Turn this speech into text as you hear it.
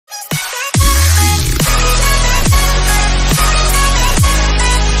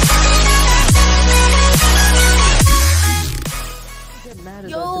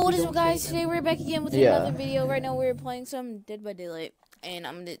today we're back again with another video. Right now we're playing some Dead by Daylight, and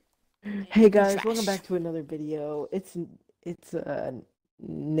I'm the. Hey guys, welcome back to another video. It's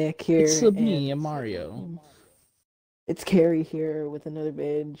Nick here. It's me, Mario. It's Carrie here with another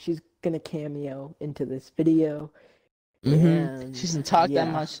vid. She's gonna cameo into this video. And she doesn't talk that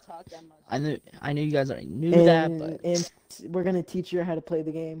much. I knew you guys already knew that, but we're gonna teach her how to play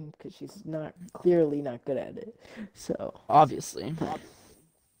the game because she's clearly not good at it. So obviously.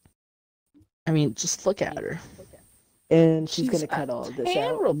 I mean, just look at her. And she's gonna cut all of this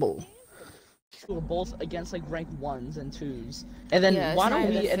terrible. Out. She's going both against like rank 1s and 2s, and then why don't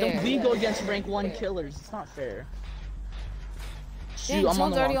we? And then we go against rank 1 killers. It's not fair. Shoot, I'm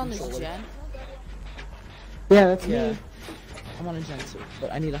already on this gen. Yeah, that's me. I'm on a gen too,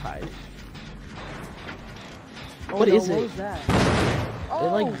 but I need to hide. Oh, what is it? What was that? It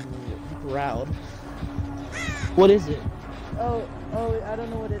like growled. What is it? Oh, I don't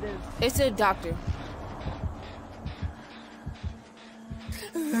know what it is. It's a doctor.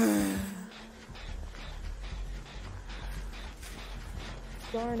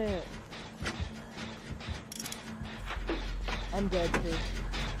 Darn it. I'm dead too.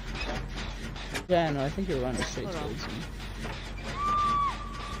 Yeah, no, I think you're running straight towards me.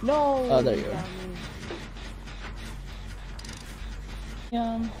 No! Oh, there you go.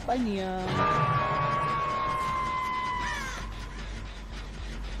 Bye, Niam.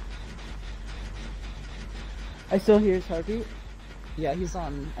 I still hear his heartbeat. Yeah, he's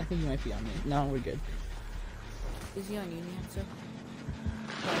on. I think he might be on me. No, we're good. Is he on you, Niam, sir?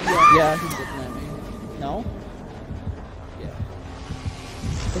 Yeah, he's looking at me. No? Yeah.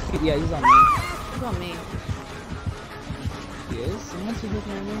 Yeah, he's on me. He's on me. He is? Someone's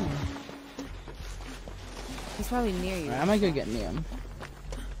looking at me. He's probably near you. Alright, I might go get Niam.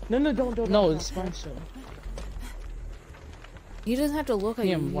 No, don't. No, it's fine, so. He doesn't have to look at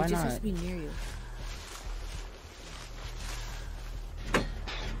you. Why he just not? has to be near you.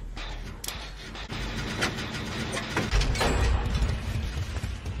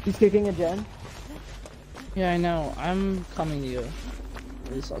 He's kicking a gen. Yeah, I know. I'm coming to you.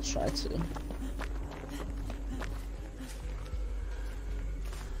 At least I'll try to.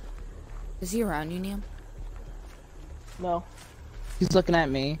 Is he around you, Niam? No. He's looking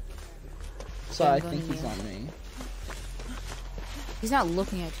at me. So Yeah, I think he's on me. He's not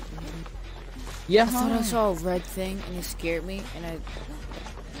looking at you. Niam. Yeah, I thought I saw a red thing and it scared me, and I.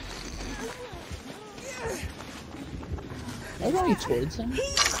 I'm running towards him.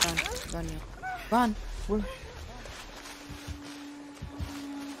 Run, Niam. Run. Where?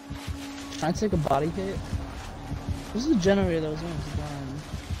 Trying to take a body hit. This is a generator that was going to die.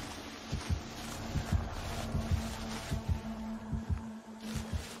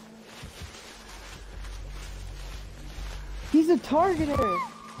 He's a targeter! Oh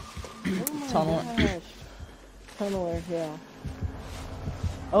my Tunnel. gosh. Tunneler, yeah.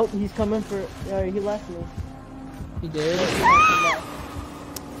 Oh, he's coming for. He left me. He did? It's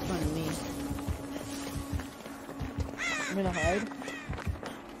on me. I'm gonna hide.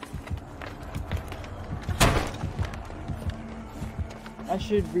 I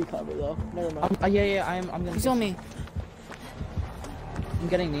should recover though. Never mind. Yeah, I'm gonna. He's on me. I'm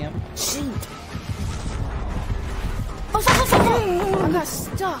getting Niam. Shoot. Oh, fuck. I got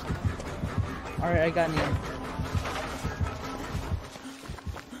stuck. Alright, I got Niam.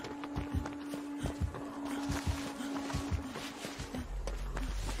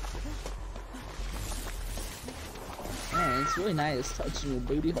 Man, it's really nice touching your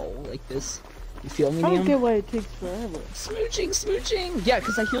booty hole like this. You feel me, I don't Niam? get why it takes forever. Smooching! Yeah,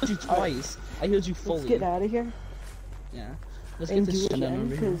 because I healed you twice. I healed you fully. Let's get out of here. Yeah. Let's get this shit done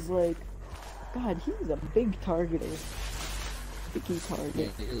over here. Because, like, God, he's a big targeter. Biggie target.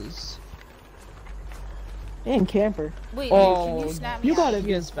 Yeah, it is. And camper. Wait, oh, can you snap me you out? gotta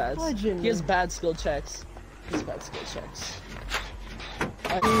He has bad. legend. He has bad skill checks. He has bad skill checks.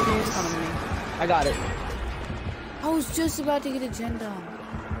 I got it. I was just about to get a gen down.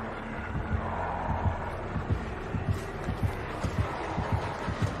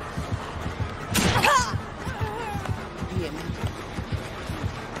 Yeah, man.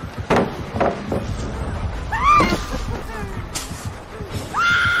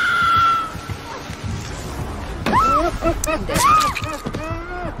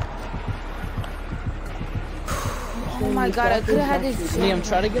 Oh my god, I could have had this. Liam,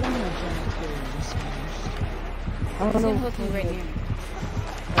 try to get on the gen. I don't He's know. gonna hook me right near me.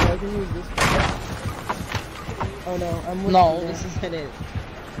 I can use this. Oh no, I'm with No, you this there. isn't it.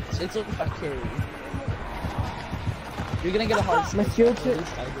 It's okay if I carry. You're gonna get a hard My skill check. at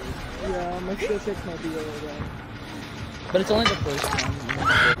least I did. Yeah, my skill check might be over there. But it's only the first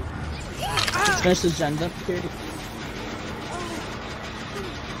one. finish the agenda.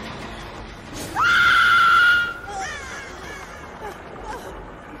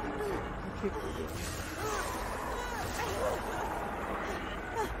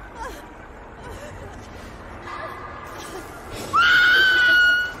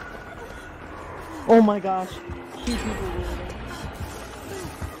 Oh my gosh. 2 people were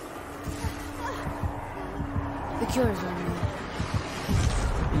The cure's on me.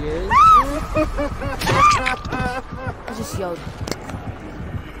 He is? I just yelled.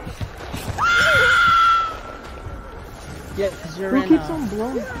 Yeah, because you're Who in, keeps on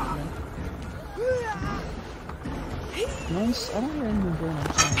blowing? Nice. I don't hear anyone going on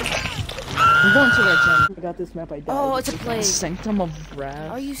channel. I'm going to that gym. I got this map, I died. Oh, it's a plague. Sanctum of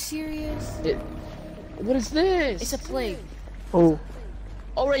Wrath. Are you serious? What is this? It's a plague. Oh.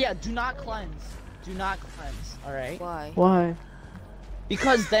 Oh, right, yeah, do not cleanse. Do not cleanse, alright? Why? Why?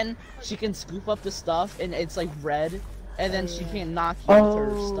 Because then she can scoop up the stuff and it's like red, and then she can't knock you with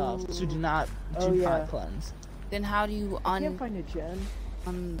her stuff. So do not cleanse. Then how do you I can't find a gen.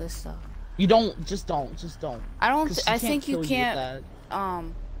 on this stuff? You don't, just don't. I don't. I think you can't. Oh,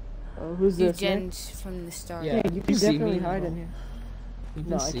 who's do this? gens from the start. Yeah, you can definitely hide in here. You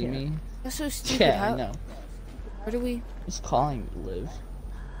can No, I see can't. me. That's so stupid. Yeah, I know. Where do we? It's calling Liv.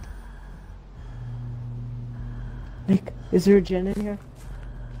 Nick, is there a gen in here?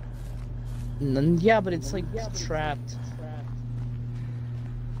 Yeah, but it's like trapped.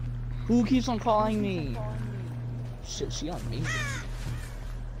 Who keeps on calling me? Shit, she on me.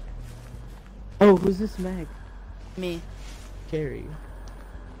 Oh, who's this Meg? Me. Carrie.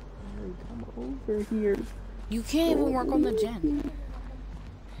 Come over here. You can't even work on the gen.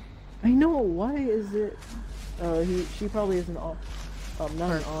 I know. Why is it? She probably isn't off.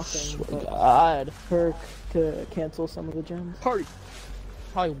 Not an offing, but God. perk to cancel some of the gens. Probably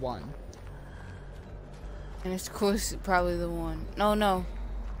one. And it's of course probably the one. No.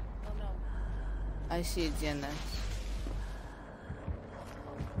 I see a gen then.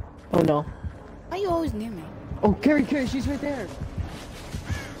 Oh no. Why are you always near me? Oh, Carrie, she's right there.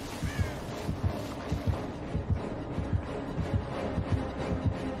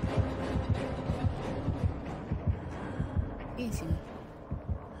 Easy.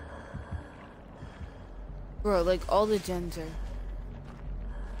 Bro, like all the gens are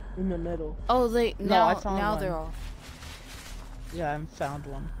In the middle. Oh, I now found they're one. off. Yeah, I found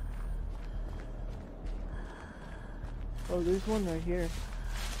one. Oh, there's one right here.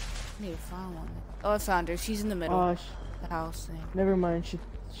 I need to find one. Oh, I found her. She's in the middle. Oh, The house thing. never mind. She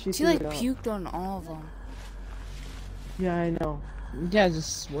She like puked on all of them. Yeah, I know. Yeah,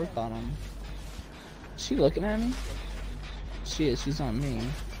 just work on them. Is she looking at me? She is. She's on me.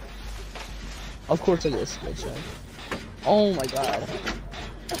 Of course I get a skill check. Oh my god.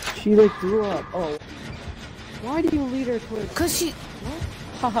 She like threw up. Oh. Why do you lead her towards? Cause she.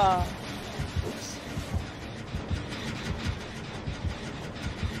 Haha. Oops.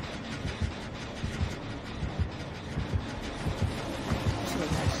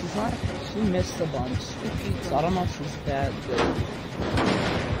 She's not. She missed a bunch. So I don't know if she's that good.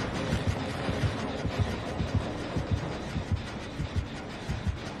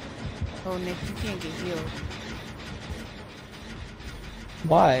 Oh, Nick, you can't get healed.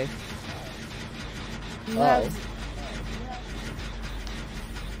 Why? You have.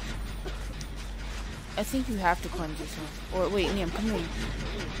 I think you have to cleanse yourself. Or wait, Liam, come here.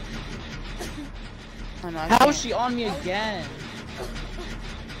 Oh, no, How is she on me again?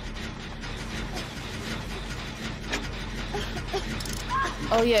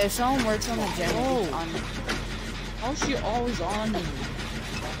 Oh yeah, if someone works on the gen, on. How is she always on me?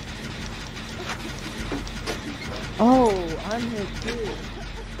 Oh, I'm here too.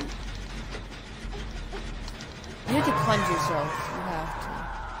 You have to cleanse yourself. You have to.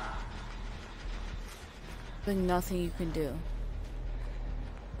 There's nothing you can do.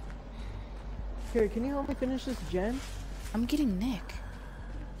 Here, can you help me finish this gen? I'm getting Nick.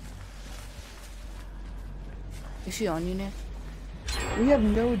 Is she on you, Nick? We have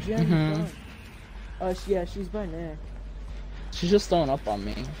no gen done. Yeah, she's by Nick. She's just throwing up on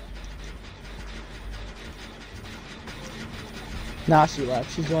me. Nah, she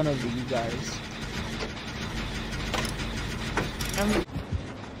left. She's one of you guys. I'm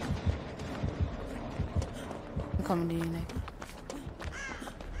coming to you, Nick.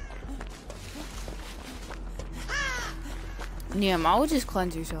 Liam, I would just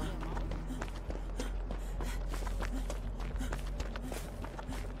cleanse yourself.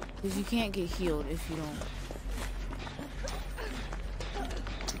 Because you can't get healed if you don't.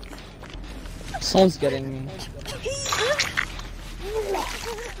 Someone's getting me.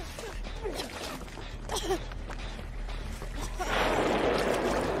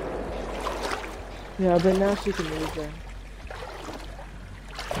 Yeah, but now she can move there.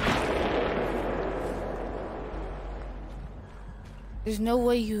 There's no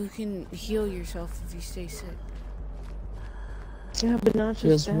way you can heal yourself if you stay sick. Yeah, but not just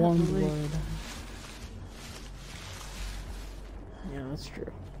There's that, one but, like... word. Yeah, that's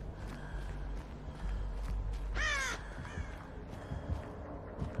true.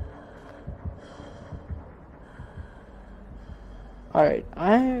 Alright,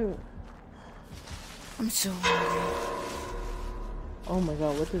 I'm so hungry. Oh my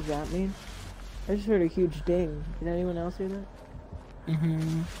god, what does that mean? I just heard a huge ding. Did anyone else hear that?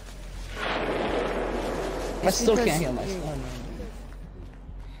 Mm-hmm. I still can't heal myself.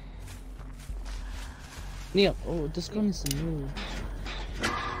 Neil, oh, this girl needs to move.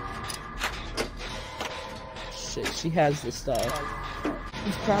 Shit, she has this stuff.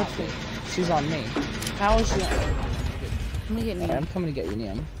 She's crouching. She's on me. How is she on? Let me get near. I'm coming to get you,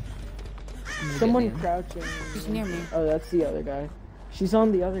 Neil. Someone crouching. She's near me. Oh, that's the other guy. She's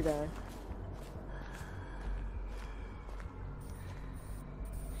on the other guy.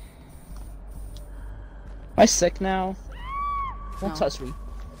 Am I sick now? Don't No. touch me. You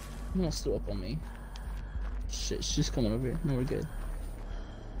almost threw up on me. Shit, she's coming over here. No, we're good.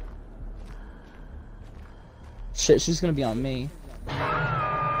 Shit, she's gonna be on me.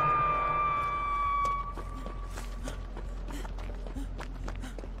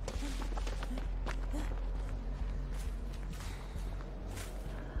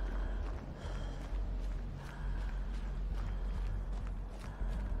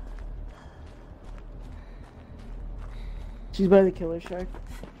 She's by the killer shack.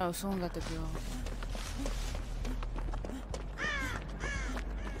 Oh, someone got the girl.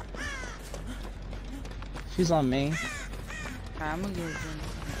 She's on me. Alright, I'm gonna get her.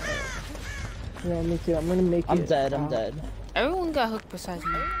 Yeah, me too. I'm gonna make I'm it. dead, I'm dead. Everyone got hooked besides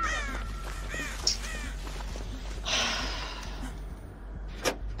me.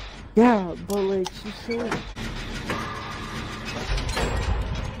 Yeah, but like, she's so...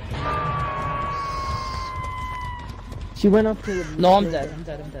 She went up to the... No, I'm dead, I'm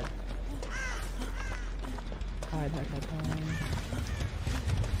dead, I'm dead. Hide, hide, hide, hide.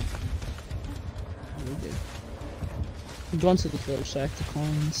 Oh, we're good. I'm going to the killer shack to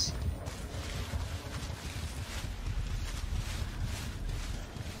coins.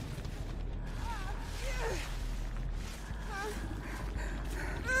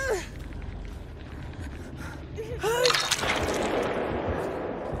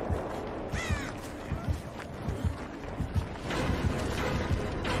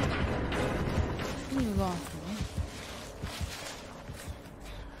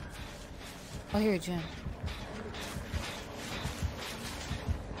 Oh, here, Jen. I'm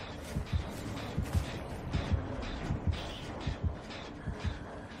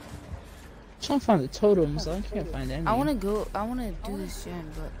trying to find the totems, I can't find any. I wanna do this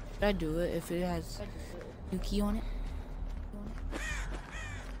Jen, but should I do it if it has Yuki on it?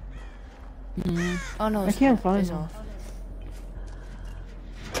 Oh no, I can't find it's them. off.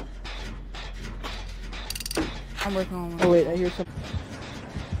 I'm working on one. Oh wait, I hear something.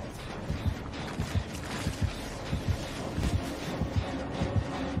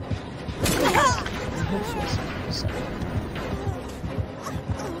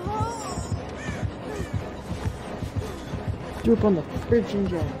 Threw up on the friggin'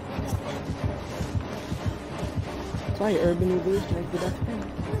 jet. Sorry, Urban, you lose. Can I get up there?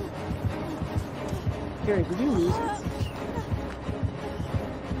 Gary, did you lose it? I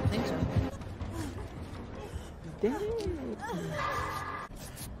think so. Dang it.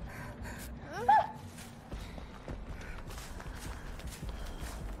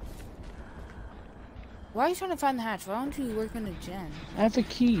 Why are you trying to find the hatch? Why don't you work on a Jen? I have a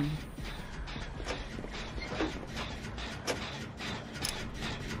key.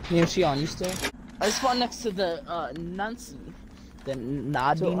 Yeah, she on you still? I spawned next to the Nancy. The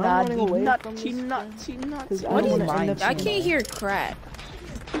noddy So I'm noddy running away nutty from this nutty nutty. Cause I What don't is wanna end mine? up I can't hear crap.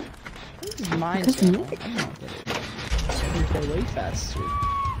 What is mine? Because channel? I'm not good at it. You play way faster.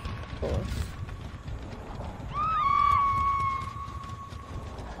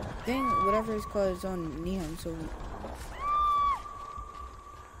 Thing, whatever it's called, is on neon, so.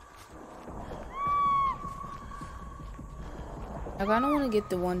 Like, I don't want to get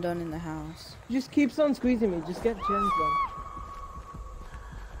the one done in the house. Just keeps on squeezing me. Just get Jen's done.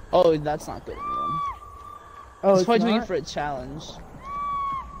 Oh, that's not good. Man. Oh, He's it's probably doing not? it for a challenge.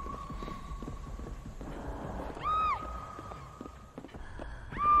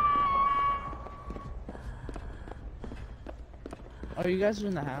 Oh, you guys are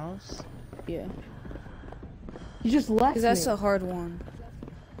in the house? Yeah. You just left Because that's me. a hard one.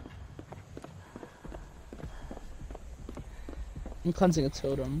 I'm cleansing a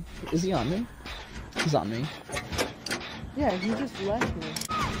totem. Is he on me? He's on me. Yeah, he just left me.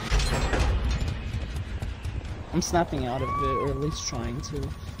 I'm snapping out of it, or at least trying to.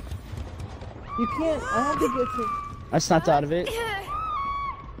 You can't. I have to get to. I snapped out of it.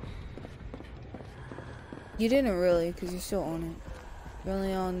 You didn't really, because you're still on it. You're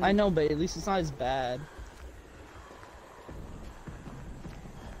only on... I know, but at least it's not as bad.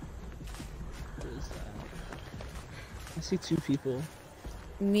 What is that? I see 2 people.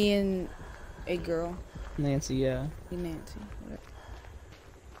 Me and a girl. Nancy, yeah. Nancy. Whatever.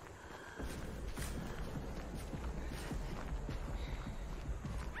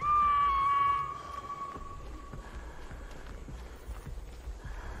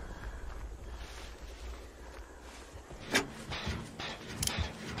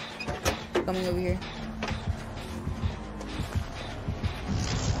 Coming over here.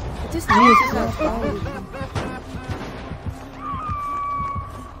 But this music is not following me.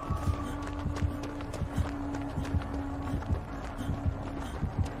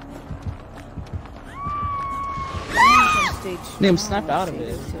 Name, snap out of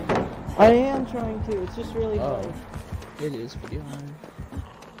it. I am trying to. It's just really hard. It is pretty hard.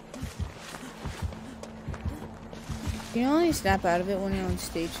 You only snap out of it when you're on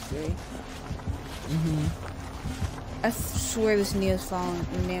stage 3. I swear this Neo's following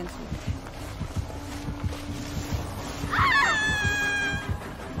Nancy.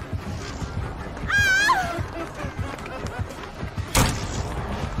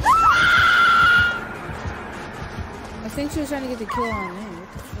 I think she was trying to get the kill on me.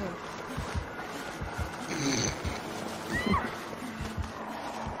 What the fuck?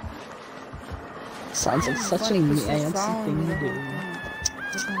 Sounds like such a Nancy thing to do.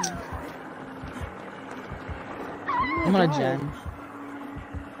 I'm on a gen.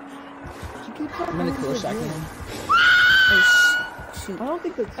 I'm gonna kill a shotgun. Oh shoot. I don't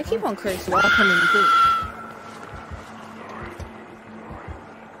think that's. I keep on cursing. I'll come in too.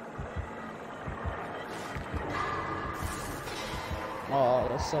 Oh,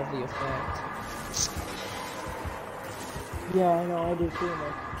 that's so the effect. Yeah, I know. I do too.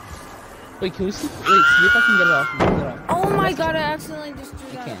 Man. Wait, can we see? Wait, see if I can get it off. Get it off. Oh my god! I accidentally just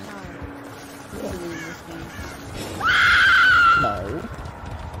threw that. can't. Power. No.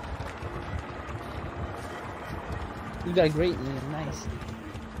 You got a great name, nice.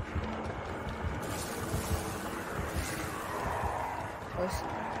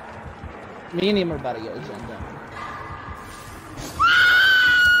 Me and him are about to get a gen down.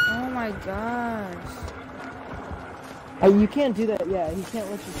 Oh my gosh. You can't do that. Yeah, he can't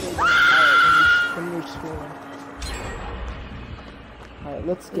let you play that when you're scrolling. Alright,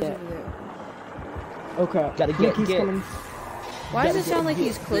 let's get. Okay. Gotta get. Coming. Why does it sound like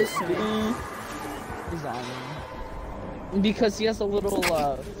he's close to me? He's on me. Because he has a little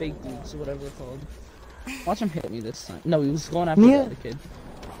fake dudes or whatever it's called. Watch him hit me this time. No, he was going after the other kid.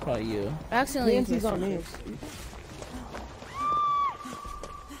 Probably you. Accidentally, Nancy's on me.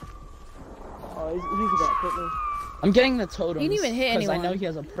 Oh, he's about to hit me. I'm getting the totem. He didn't even hit anyone. Because I know he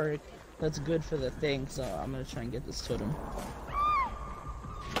has a perk that's good for the thing, so I'm gonna try and get this totem.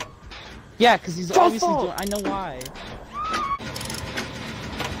 Yeah, because he's obviously doing. I know why.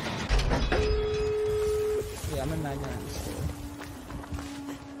 Yeah, I'm in Magnet still.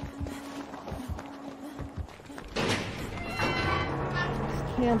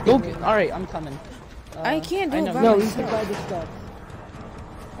 Go get. Alright, I'm coming. I can't do it by No, myself. you can buy the stuff.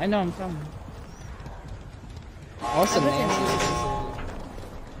 I know, I'm coming. Also, Nancy.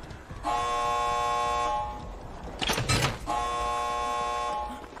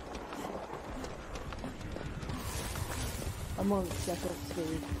 I'm on the second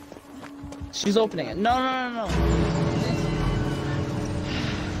stage. She's opening it. No.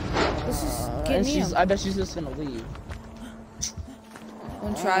 This is And getting me. I bet she's just gonna leave.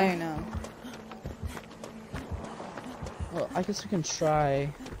 I'm trying now. Well, I guess we can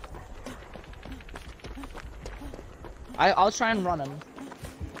try. I'll try and run him.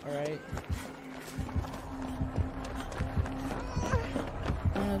 Alright.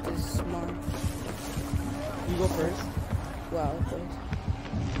 I don't know if this is smart. You go first. Wow, of course.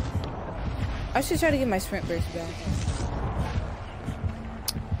 I should try to get my sprint burst back.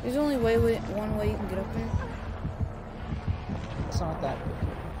 There's only one way you can get up there. It's not that good.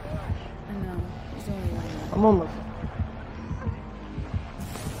 I know. There's only one way. I'm almost.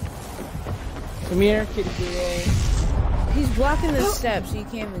 Come here, kitty girl. He's blocking the steps, so you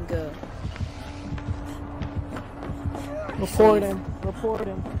can't even go. Report him.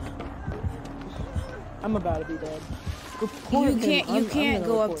 I'm about to be dead. You can't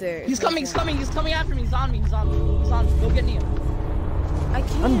go up there. He's coming after me. He's on me. Go get Neo. I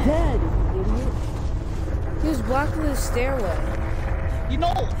can't. I'm dead, you idiot. He was blocking the stairway. You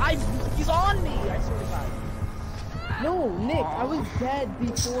know, he's on me. I swear to God. No, Nick, I was dead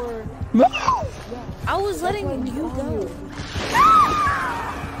before. I was letting you go.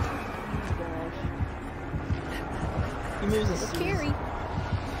 He moves a Carry.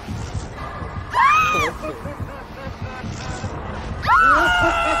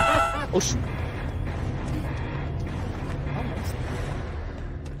 Oh shoot.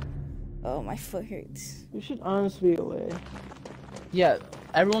 Oh, my foot hurts. You should honestly be away. Yeah,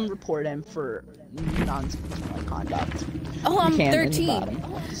 everyone report him for non-sportsmanlike conduct. Oh, I'm You can in the 13. bottom.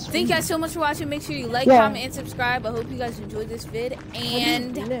 Thank you guys so much for watching. Make sure you like, Yeah. comment, and subscribe. I hope you guys enjoyed this vid.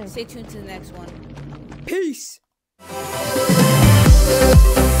 And stay tuned to the next one. Peace.